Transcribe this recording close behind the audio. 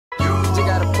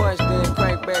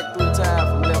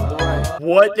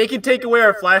What? They can take away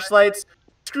our flashlights?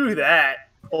 Screw that.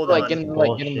 Hold on. Get him the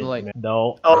light. Get him the light.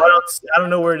 No. Oh, I don't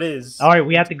know where it is. Alright,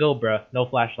 we have to go, bruh. No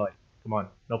flashlight. Come on.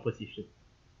 No pussy shit.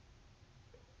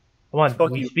 Come on.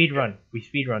 Fuck we you. speed run. We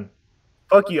speed run.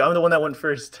 Fuck you. I'm the one that went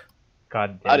first.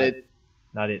 God damn Not it. it.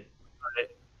 Not it.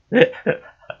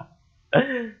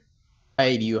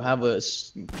 Hey, do you have a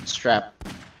strap?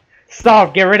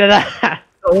 Stop! Get rid of that!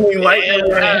 The only light.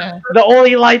 The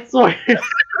only light source!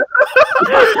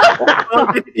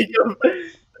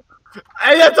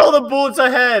 Hey, that's all the bullets I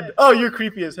had. Oh, you're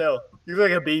creepy as hell. You look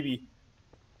like a baby.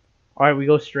 Alright, we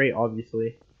go straight,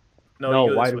 obviously. No,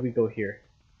 you go why this do way. we go here?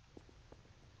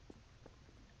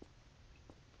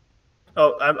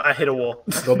 Oh, I hit a wall.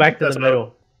 Go back to That's the what I-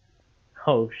 middle.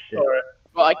 Oh shit. Alright.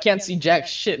 Bro, I can't see jack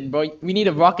shit, bro. We need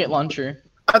a rocket launcher.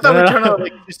 I thought we turned on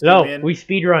like this, No, man. we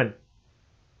speed run.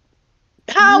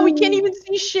 How? We can't even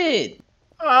see shit.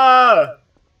 Ah.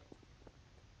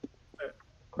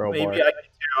 Crowbar. Maybe I can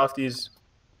tear off these.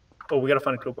 Oh, we gotta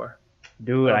find a crowbar.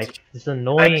 Dude, it's I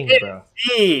annoying, can't bro.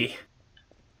 see.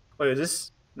 Wait, is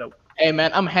this? No. Hey,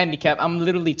 man, I'm handicapped. I'm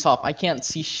literally tough. I can't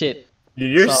see shit.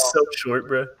 Dude, you're So- so short,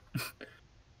 bro.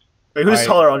 Wait, who's Alright.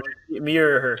 taller, Andre? Me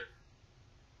or her?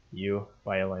 You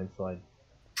by a landslide.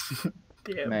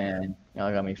 Damn. Man,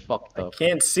 y'all got me fucked up.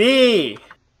 Can't see.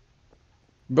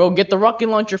 Bro, get the rocket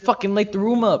launcher. Fucking light the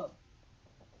room up.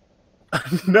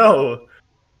 No.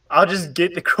 I'll just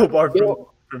get the crowbar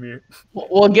from here.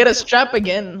 Well, get a strap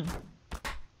again.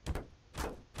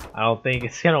 I don't think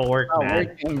it's gonna work, Not man.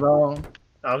 working, bro.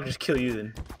 I'll just kill you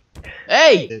then.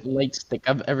 Hey, light stick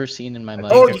I've ever seen in my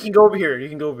life. Oh, you can go over here. You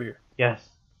can go over here. Yes.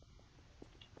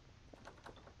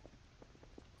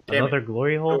 Damn Another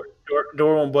glory hole?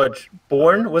 Door won't budge.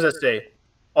 Born? What does that say?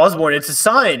 Osborne. It's a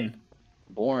sign.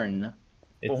 Born.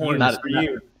 It's Born you. is for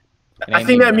you. It I ain't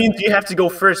think me, that bro. means you have to go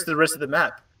first to the rest of the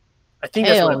map. I think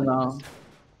that's what Hell it no. means.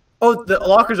 Oh, the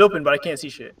locker's open, but I can't see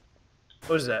shit.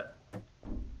 What is that?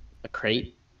 A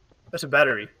crate? That's a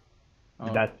battery.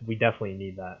 Oh. That we definitely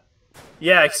need that.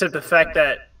 Yeah, except the fact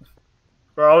that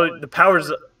the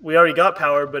power's we already got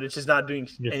power, but it's just not doing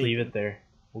Just anything. leave it there.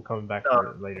 We'll come back to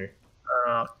it later.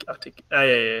 I'll take it.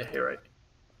 Yeah, you're right.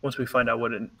 Once we find out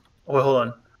what it. Oh, wait, hold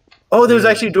on. Oh, there's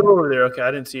actually a door over there. Okay, I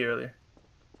didn't see it earlier.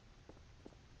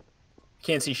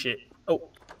 Can't see shit. Oh.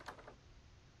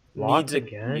 Locked Needs a-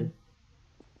 again?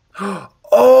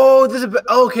 Oh, there's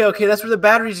a. Okay. That's where the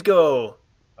batteries go.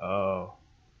 Oh.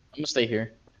 I'm gonna stay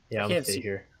here. Yeah, I'm Can't gonna stay see.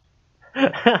 here.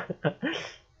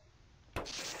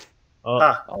 Oh,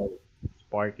 Ah,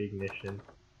 spark ignition.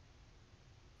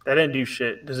 that didn't do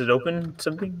shit. Does it open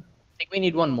something? I think we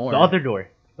need one more. The other door.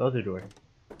 The other door.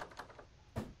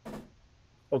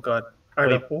 Oh god.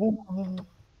 Alright.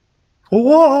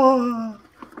 Whoa.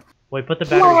 Wait, put the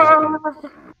battery back in.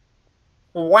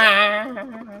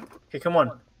 Wow. Okay, come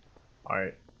on.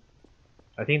 Alright.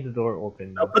 I think the door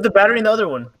opened. I'll put the battery in the other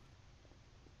one.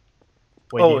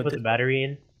 Wait, oh, did you put the battery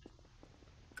in?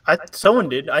 Someone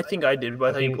did. I think I did, but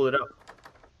I thought you think- pulled it out.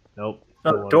 Nope.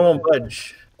 No, don't won't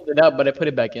budge. Pulled it out, but I put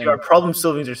it back in. Dude, our problem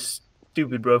solvings are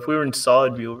stupid, bro. If we were in solid,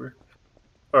 it'd be over.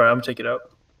 Alright, I'm gonna take it out.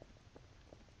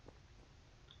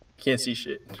 Can't see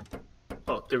shit.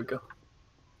 Oh, there we go.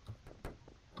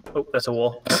 Oh, that's a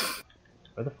wall.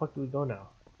 Where the fuck do we go now?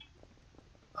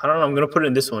 I don't know. I'm gonna put it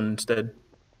in this one instead.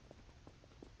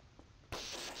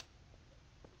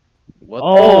 What?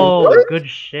 Oh, what? good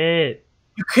shit.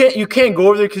 You can't go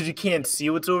over there because you can't see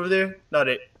what's over there. Not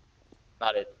it.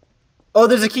 Not it. Oh,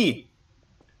 there's a key.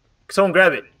 Someone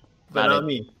grab it, but Not not it.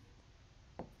 me.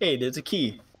 Hey, there's a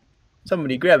key.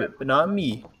 Somebody grab it, but not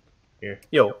me. Here.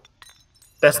 Yo,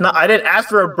 that's not. I didn't ask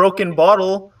for a broken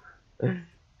bottle. I'm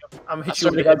gonna I hit you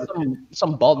swear with to the God, head.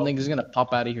 some bald nigga's gonna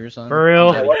pop out of here, son. For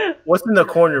real? Yeah, what's in the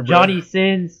corner, bro? Johnny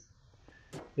Sins.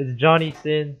 It's Johnny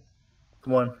Sins.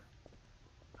 Come on.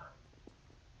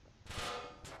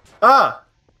 Ah.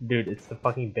 Dude, it's the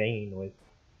fucking banging noise.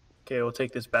 Okay, we'll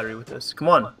take this battery with us. Come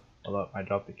on. Hold up, I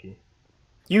dropped the key.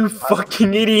 You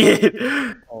fucking idiot.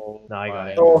 Oh, No, I got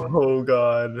it. Oh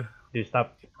god. Dude,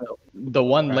 stop. The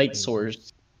one light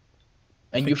source.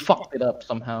 And you fucked it up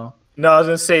somehow. No, I was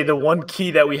gonna say the one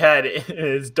key that we had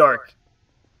is dark.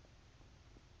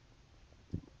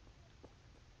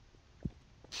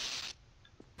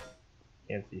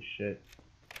 Can't see shit.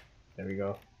 There we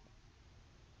go.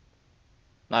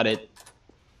 Not it.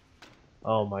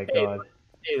 Oh my Hey. god.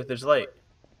 Hey, there's light.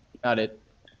 Not it.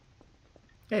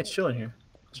 Hey, it's chilling here.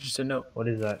 It's just a note. What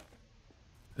is that?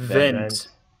 Vent. vent.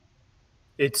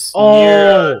 It's Oh!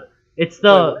 near. It's Wait,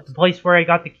 the what? place where I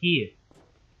got the key.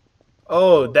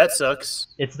 Oh, that sucks.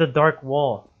 It's the dark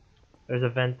wall. There's a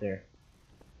vent there.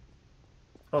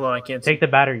 Hold on, I can't see. Take the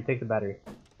battery. Take the battery.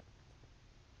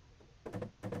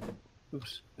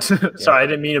 Oops. Sorry, I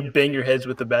didn't mean to bang your heads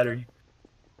with the battery.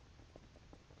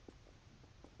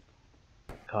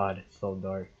 God, it's so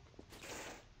dark.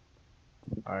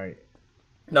 Alright.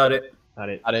 Not it. Not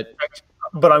it. Got it.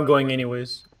 But I'm going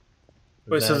anyways.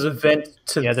 Wait, so there's a vent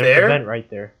to yeah, there's there? a vent right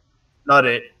there. Not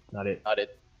it. Not it. Got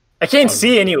it. I can't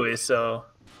see anyway, so.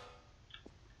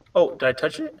 Oh, did I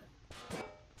touch it?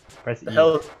 Press The E.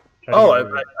 hell? Try to Oh, get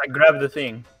over it. I grabbed the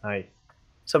thing. Nice.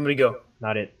 Somebody go.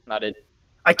 Not it. Not it.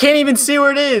 I can't even see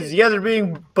where it is. You guys are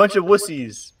being a bunch of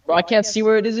wussies. Bro, I can't see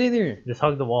where it is either. Just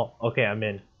hug the wall. Okay, I'm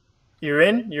in. You're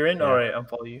in? You're in? Yeah. Alright, I'll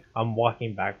follow you. I'm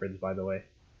walking backwards, by the way.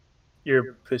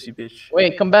 You're a pussy bitch.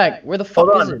 Wait, come back. Where the fuck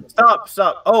Hold is on. it?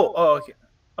 Stop. Oh, okay.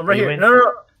 I'm right Are you here. in?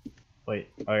 No. Wait,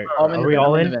 alright. Oh, I'm in Are the we vent,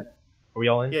 all I'm in? the Are vent. we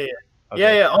all in? Yeah.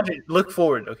 Okay. Yeah, Andre, look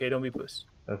forward, okay? Don't be puss.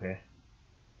 Okay.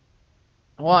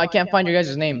 Well, I can't find your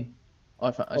guys' name.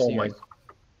 Oh, I see you my. guys.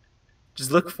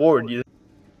 Just look forward. The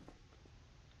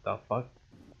fuck?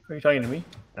 Are you talking to me?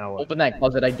 Now what? Open that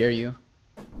closet, I dare you.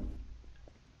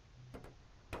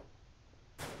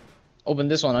 Open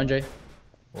this one, Andre.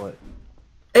 What?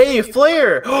 Hey,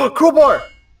 flare! Crowbar!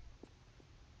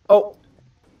 Oh.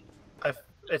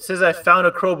 It says I found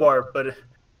a crowbar, but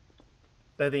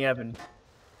nothing happened.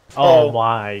 Oh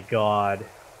my god.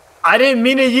 I didn't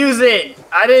mean to use it!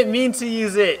 I didn't mean to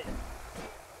use it!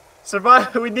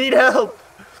 Survive, we need help!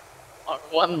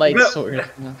 One light No. sword.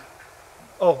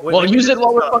 Oh, wait. Well, let me use it just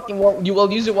while we're stop. fucking. You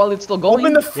will use it while it's still going.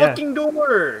 Open the fucking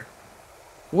door!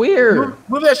 Where?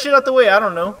 Move that shit out the way, I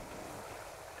don't know.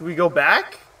 Do we go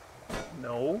back?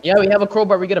 No. Yeah, we have a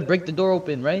crowbar. We gotta break the door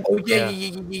open, right? Oh, Yeah.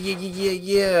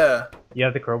 yeah. You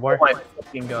have the crowbar? Oh my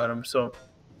fucking god, I'm so...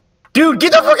 Dude,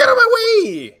 get the fuck out of my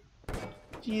way!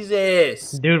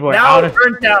 Jesus. Dude, we're now out it's of...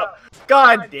 burnt out.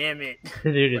 God damn it.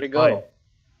 Dude, Where'd it's it go?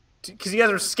 Because you guys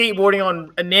are skateboarding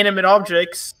on inanimate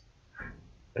objects.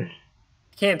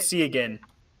 Can't see again.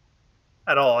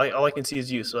 At all. All I can see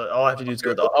is you, so all I have to do is go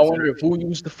to the I wonder if who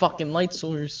used the fucking light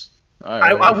source.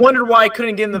 I wondered why I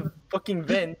couldn't get in the fucking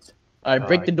vent. Alright,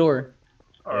 break the door.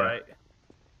 Alright.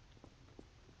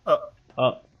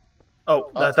 Oh.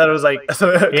 I thought it was like...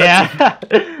 Yeah. I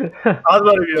was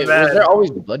about to be Wait, mad. was there always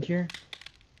blood here?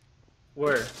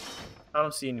 Where? I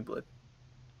don't see any blood.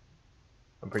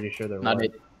 I'm pretty sure there Not was.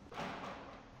 it.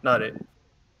 Not it.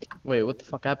 Wait, what the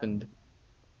fuck happened?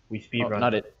 We speedrun.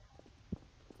 Not it.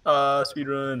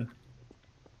 Speedrun.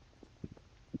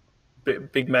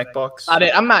 Big Mac box. Not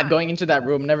it. I'm not going into that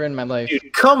room. Never in my life.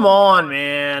 Dude, come on,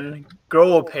 man.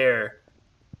 Grow a pair.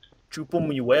 Chupo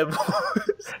mi huevos.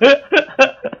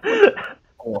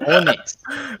 Cojones.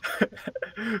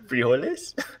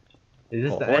 Frijoles? Is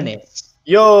this the end? Cojones.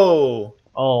 Yo!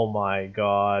 Oh my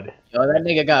god. Yo, that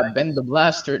nigga got bend the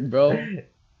blaster, bro.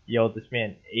 Yo, this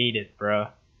man ate it, bro.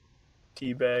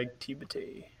 Teabag,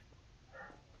 Tibete.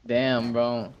 Damn,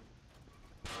 bro.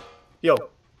 Yo.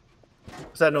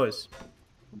 What's that noise?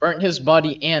 Burnt his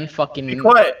body and Be fucking.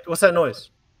 quiet. What's that noise?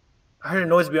 I heard a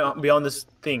noise beyond this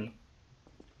thing.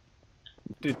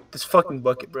 Dude, this fucking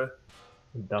bucket, bro.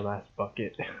 Dumbass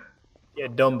bucket. Yeah,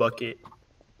 dumb bucket.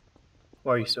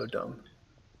 Why are you so dumb?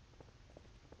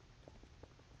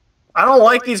 I don't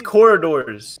like these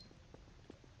corridors.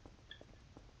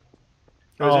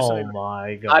 Or is there Oh something-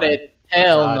 my god. Got it.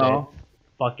 Hell Got no.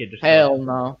 Fuck it. Just Hell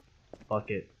no.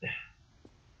 Fuck it.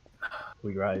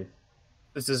 We rise.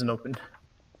 This isn't open.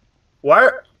 Why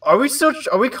are we still?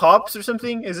 Are we cops or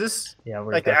something? Is this Yeah,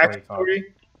 we're like the definitely actual cops.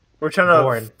 story? We're trying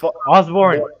Born. to.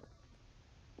 Osborne!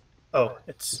 Oh,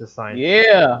 It's it's. a sign.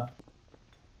 Yeah.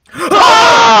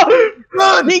 Ah!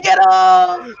 Run! Get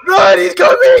up! Run! He's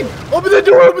coming! Open the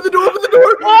door! Open the door! Open the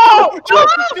door! Oh! Jump!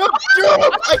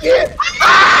 I can't!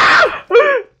 Ah!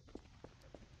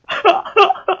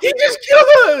 He just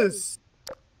killed us!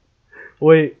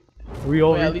 Wait, we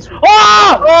all. Wait, at least we-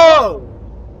 Ah! Oh!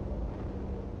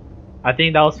 I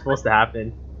think that was supposed to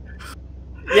happen.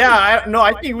 Yeah,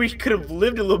 I think we could have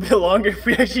lived a little bit longer if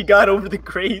we actually got over the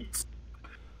crates.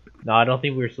 No, I don't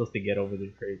think we were supposed to get over the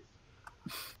crates.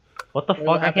 What the Wait, fuck?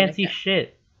 what I can't happened? see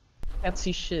shit. Can't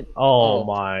see shit. Oh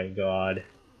my god.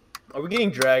 Are we getting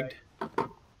dragged?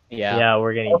 Yeah. Yeah,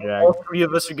 we're getting All dragged. three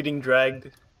of us are getting dragged.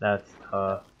 That's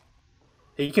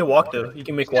Hey, you can walk though. You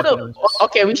can make Should've- walking.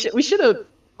 Okay, we should have.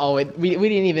 Oh wait, we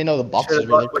didn't even know the boxes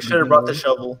were there. We should have brought the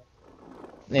shovel.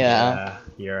 Yeah.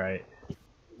 you're right.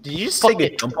 Did you just Fuck take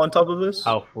a it. jump on top of us?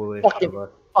 How foolish Fucking- of us.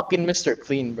 Fucking Mr.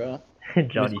 Clean, bro.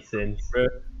 Johnny Sins. Bro.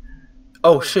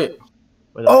 Oh shit.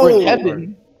 Where the Oh! We're in fuck-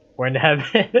 heaven. We're in heaven.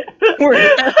 We're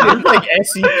in heaven. It's like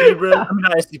SCP, bro. I mean,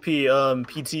 not SCP,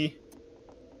 PT.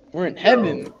 We're in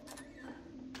heaven.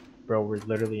 Bro, we're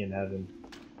literally in heaven.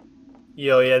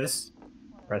 Yo, yeah, this.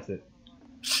 Press it.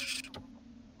 Shh.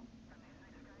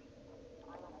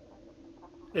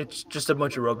 It's just a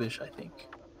bunch of rubbish, I think.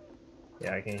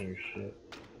 Yeah, I can't hear shit.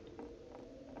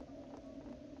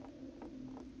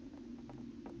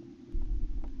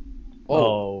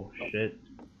 Oh shit.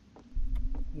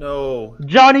 No.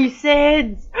 Johnny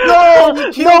Sins! No!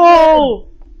 You killed No!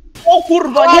 Oh,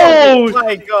 kurwa, Oh nie!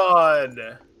 my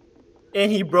god!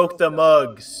 And he broke the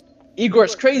mugs.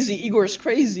 Igor's crazy. Igor's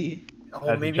crazy. Oh,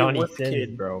 That's maybe Johnny it was the Sins,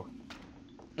 kid. bro.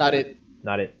 Not it.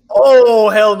 Not it. Oh,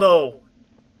 hell no.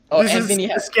 Oh, This Anthony is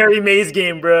a has. scary maze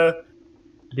game, bro.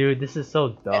 Dude, this is so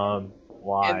dumb.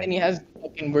 Why? Anthony has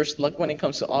fucking worst luck when it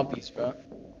comes to obbies, bro.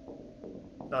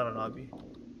 Not an obby.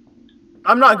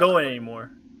 I'm not going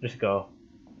anymore. Just go.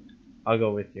 I'll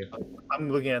go with you. I'm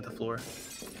looking at the floor.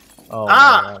 Oh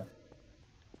Ah! my god.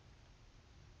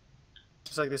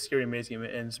 Just like this scary maze game,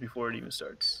 it ends before it even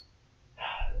starts.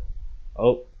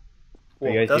 Oh. Are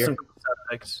you guys that's here? some cool sound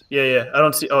effects. Yeah, yeah. I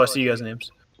don't see. Oh, I see you guys'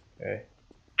 names. Okay.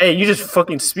 Hey, you just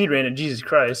fucking speed ran it. Jesus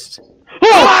Christ.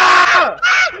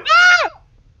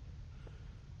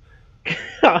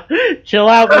 Chill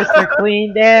out, Mr.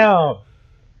 Clean down.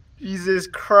 Jesus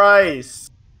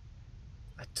Christ.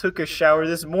 I took a shower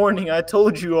this morning. I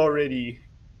told you already.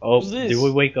 Oh, Who's this? did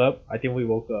we wake up? I think we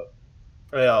woke up.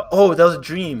 Oh, yeah. Oh, that was a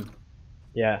dream.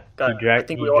 Yeah, God, he dragged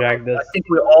us. I think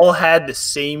we all had the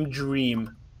same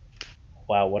dream.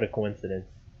 Wow, what a coincidence.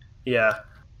 Yeah.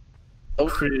 Oh.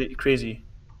 Crazy.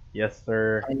 Yes,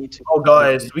 sir. I need to. Oh,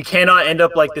 guys, we cannot end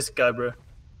up like this guy, bro.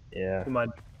 Yeah. Come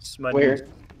on. Where?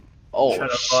 Oh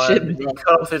shit, He bro.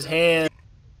 cut off his hand.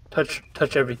 Touch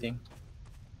everything.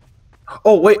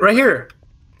 Oh wait, right here.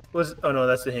 Oh no,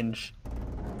 that's the hinge.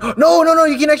 No!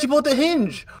 You can actually pull out the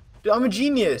hinge. Dude, I'm a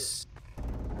genius.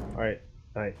 All right.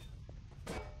 Nice.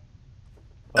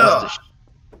 Ugh.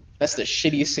 That's the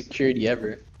shittiest security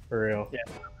ever. For real. Yeah.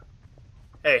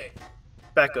 Hey,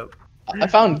 back up. I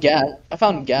found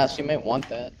gas. You might want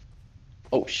that.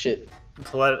 Oh shit.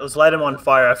 Let's light him on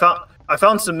fire. I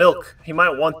found some milk. He might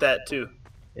want that too.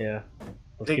 Yeah.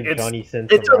 Let's Think give Johnny Sins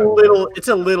It's some a rock.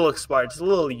 little expired. It's a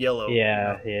little yellow.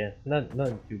 Yeah, yeah.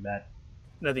 Nothing too bad.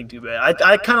 Nothing too bad.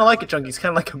 I kind of like it, Chunky. It's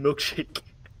kind of like a milkshake.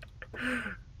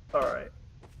 All right.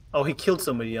 Oh, he killed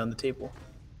somebody on the table.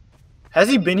 Has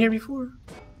he been here before?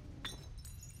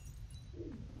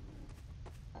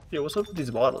 Yeah, what's up with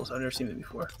these bottles? I've never seen them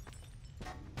before.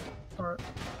 All right.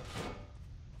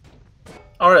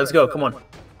 All right, let's go. Come on.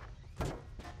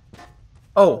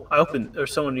 Oh, I opened. Or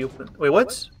someone opened. Wait,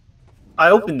 what? I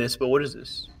opened this, but what is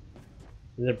this?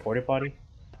 Is it a porta potty?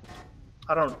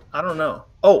 I don't know.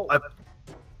 Oh, I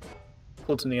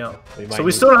pulled something out. So we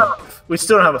need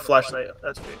still don't have a flashlight.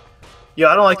 That's great. Yeah,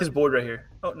 I don't like this board right here.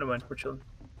 Oh, never mind. We're chilling.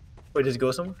 Wait, does it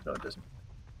go somewhere? No, it doesn't.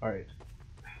 All right.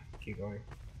 Keep going.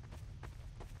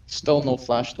 Still no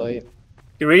flashlight.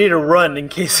 Get ready to run in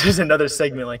case there's another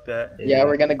segment like that. Yeah,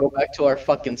 we're gonna go back to our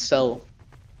fucking cell.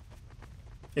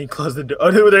 And close the door.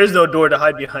 Oh, there is no door to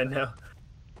hide behind now.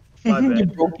 My You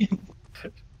bad. broke it.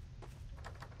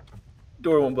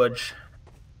 Door won't budge.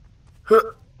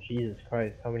 Jesus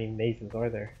Christ, how many mazes are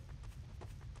there?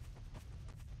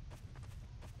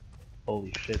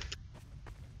 Holy shit.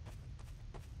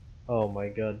 Oh my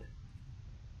god.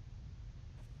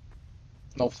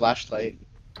 No flashlight.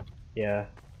 Yeah.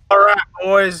 All right,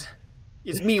 boys.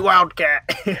 It's me, Wildcat.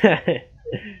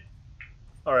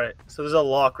 All right. So there's a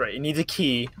lock, right? You need a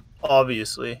key,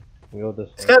 obviously. We go this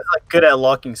This way. guy's like good at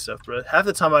locking stuff, bro. Half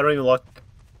the time I don't even lock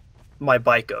my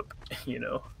bike up, you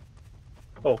know.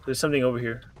 Oh, there's something over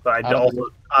here, but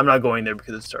I'm not going there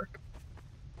because it's dark.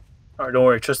 All right, don't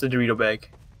worry. Trust the Dorito bag.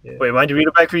 Yeah. Wait, am I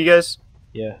Dorito bag for you guys?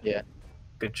 Yeah.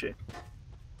 Good shit.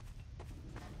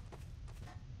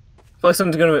 I feel like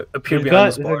something's gonna appear There's behind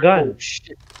this there's bar. a gun. Oh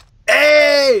shit.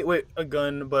 Hey! Wait, a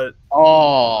gun, but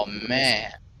Oh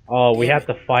man. Oh, we Damn have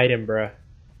to fight him, bruh.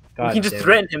 God we can just damn it.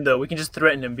 threaten him though. We can just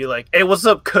threaten him, be like, "Hey, what's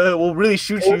up, cuz? We'll really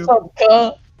shoot you. What's up,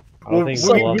 cuh? I don't think What's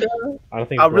up, gloves- cuh? I don't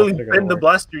think I'll really gloves are gonna bend the work.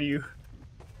 blaster you."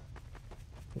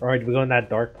 Alright, we go in that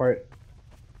dark part.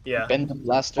 Yeah. Bend the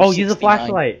blaster. Oh, use a 69.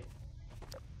 flashlight.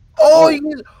 Oh, you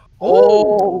can...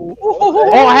 Oh.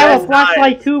 Oh, I have That's a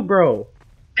flashlight too, bro.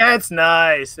 That's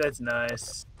nice. That's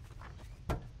nice.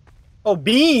 Oh,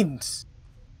 beans!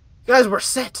 Guys, we're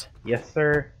set. Yes,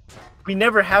 sir. We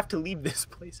never have to leave this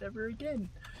place ever again.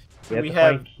 We We have to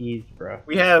have- find keys, bro.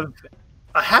 We have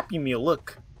a Happy Meal.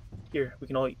 Look, here we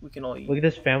can all eat. Look at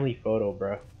this family photo,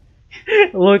 bro.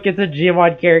 Look, it's a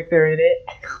GMOD character in it.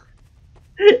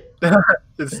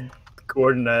 It's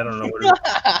Gordon. I don't know what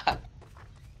it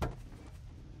is.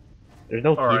 There's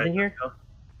no keys All right. in here?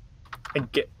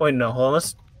 Wait, no. Hold on.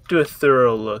 Let's do a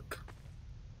thorough look.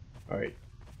 Alright.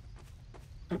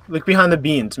 Look behind the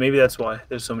beans. Maybe that's why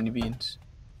there's so many beans.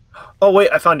 Oh wait,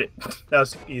 I found it. That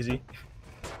was easy.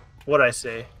 What'd I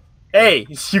say? Hey,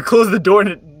 you closed the door and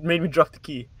it made me drop the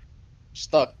key.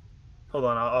 Stuck. Hold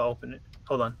on, I'll open it.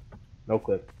 Hold on. No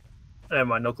clip. Never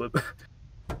mind, no clip.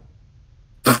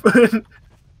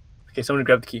 Okay, someone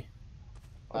grab the key.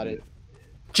 Not it.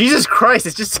 Jesus Christ,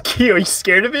 it's just a key. Are you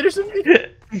scared of it or something?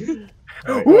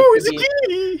 Alright. Ooh, it's a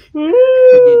key!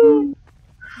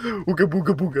 Ooga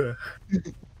booga booga.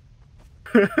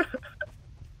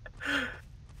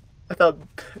 I thought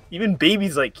even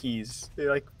babies like keys. They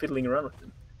like fiddling around with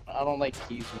them. I don't like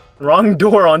keys. Wrong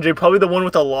door, Andre. Probably the one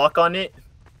with a lock on it.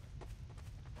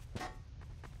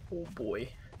 Oh boy.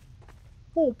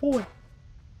 Oh boy.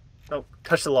 No,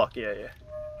 touch the lock. Yeah, yeah.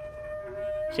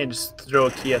 You can't just throw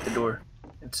a key at the door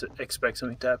and expect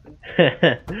something to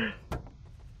happen.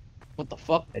 What the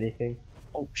fuck? Anything?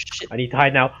 Oh shit. I need to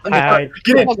hide now. Let me Hide.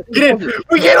 Get in! Get in!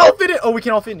 We can't all fit in! Oh, we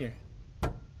can all fit in here.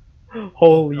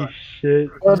 Holy shit.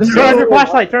 Oh, this Turn off your is-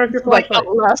 flashlight. Turn off your Like flashlight.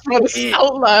 Outlast, bro. This is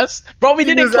Outlast. Bro, we It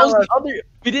didn't is close the Outlast. other.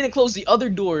 We didn't close the other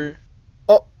door.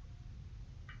 Oh.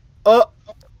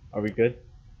 Are we good?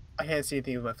 I can't see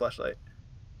anything with my flashlight.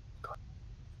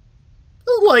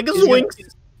 Like a He's gonna- swing.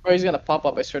 Bro, he's gonna pop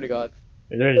up. I swear to God.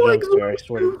 There's a jump scare, I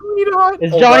swear.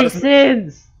 It's Oh, Johnny God,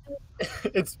 Sins!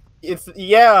 it's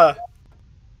yeah.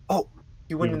 Oh,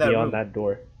 you went He's in that beyond room. that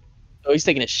door. Oh, he's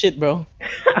taking a shit, bro.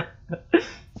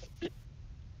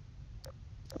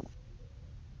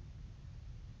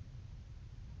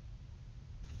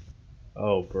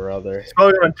 Oh, brother. He's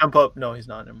probably gonna jump up. No, he's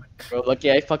not. Never mind. Bro,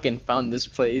 lucky I fucking found this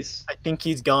place. I think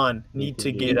he's gone. Need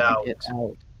to get Need to out. get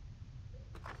out.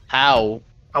 How?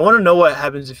 I want to know what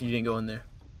happens if you didn't go in there.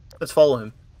 Let's follow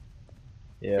him.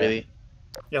 Yeah. Really?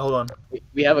 Yeah, hold on.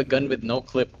 We have a gun with no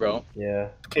clip, bro. Yeah.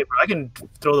 Okay, bro, I can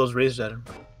throw those razors at him.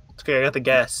 It's okay, I got the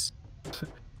gas.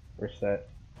 We're set.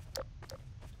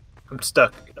 I'm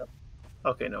stuck.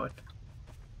 Okay, no.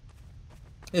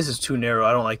 This is too narrow.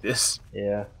 I don't like this.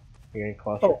 Yeah. You're getting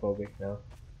claustrophobic now.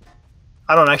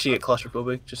 I don't actually get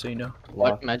claustrophobic, just so you know.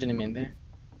 What? Imagine him in there.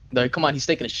 No, come on, he's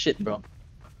taking a shit, bro.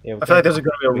 Yeah, we I feel like can't- there's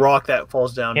gonna be a rock that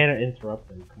falls down. can't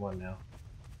interrupt him. Come on now.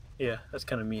 Yeah, that's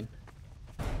kind of mean.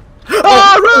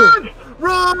 Ah,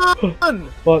 run! Run!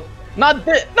 Fuck. Not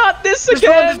this Just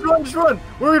again. run, just run, just run!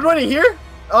 Where are we running? Here?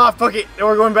 Ah, fuck it.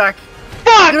 We're going back.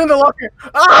 Fuck! Get in the locker.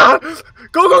 Ah!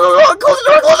 Go, go, go, go! Close the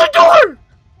door, close the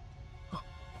door!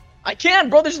 I can't,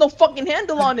 bro. There's no fucking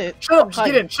handle on it. Shut up, just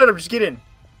get in. Shut up, just get in.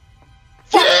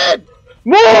 Get in!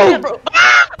 Yeah, Move! bro.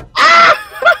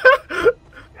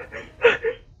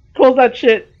 Close that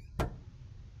shit.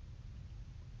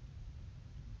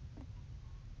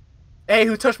 Hey,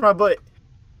 who touched my butt?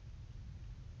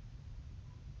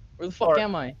 Where the fuck Alright.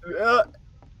 am I?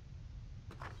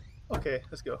 Okay,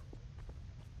 let's go.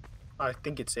 I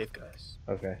think it's safe, guys.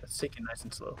 Okay. Let's take it nice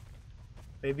and slow.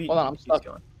 Maybe Hold on, I'm he's stuck.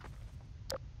 gone.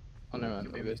 Oh, never mind.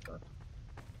 Maybe Maybe he's gone.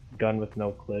 Gun with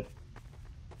no clip.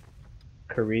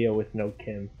 Korea with no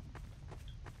Kim.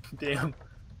 Damn.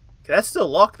 That's still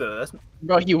locked though. That's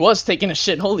Bro, he was taking a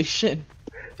shit. Holy shit.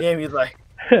 damn. He's like,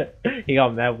 He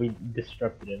got mad we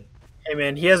disrupted him. hey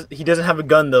man, he doesn't have a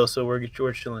gun though, so we're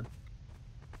chilling.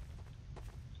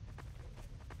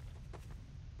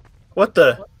 What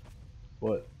the?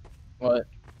 What? What?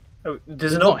 Oh, does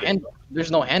There's it no open? handle.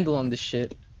 There's no handle on this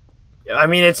shit. I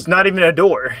mean, it's not even a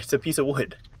door. It's a piece of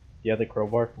wood. You had the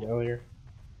crowbar from earlier?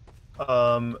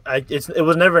 It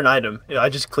was never an item. I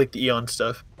just clicked E on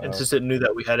stuff. It's Oh. just it knew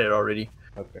that we had it already,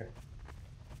 Okay.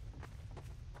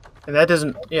 and that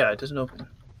doesn't. Yeah, it doesn't open.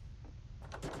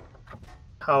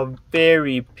 How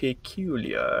very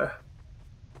peculiar.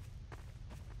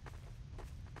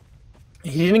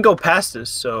 He didn't go past us,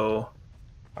 so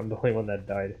I'm the only one that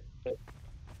died.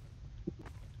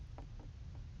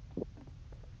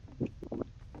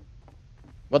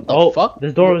 What the Oh, fuck?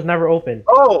 this door was never open.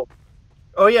 oh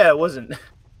yeah, it wasn't.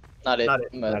 Not it. not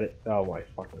it. Not it. Oh my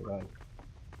fucking god.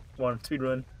 Come on, speed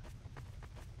run.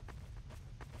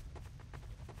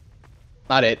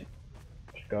 Not it.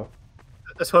 Let's go.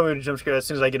 That's why I'm gonna jump scare as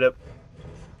soon as I get up.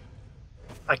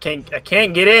 I can't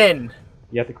get in.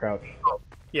 You have to crouch.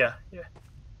 Yeah.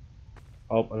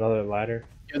 Oh, another ladder.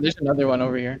 Yo, there's another one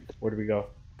over here. Where do we go?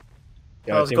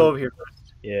 Oh, let's I think go we- over here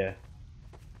first. Yeah.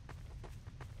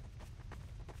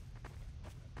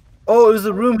 Oh, it was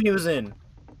the room he was in.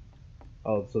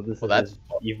 Oh, so this Well, is that's- his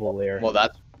evil lair. Well,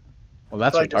 that's So retarded. I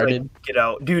just, like, get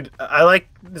out, dude. I like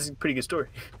this. Is a pretty good story.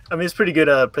 I mean, it's pretty good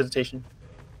presentation.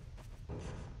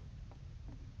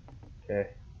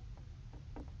 Okay.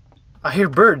 I hear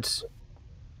birds.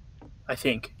 I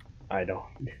think. I don't.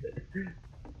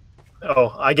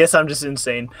 Oh, I guess I'm just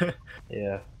insane.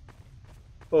 Yeah.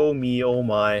 Oh me, oh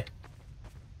my.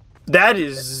 That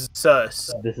is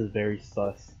sus. This is very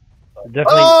sus.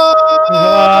 Definitely.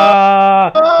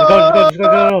 Oh! Just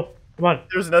go. Come on.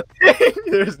 There's nothing.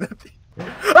 There's nothing.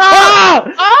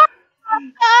 Ah!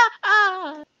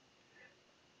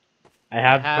 I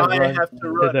have to I run have to to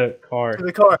run the car. to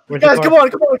the car. Where's Guys, the come car?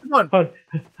 on, come on, come on. Come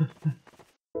on.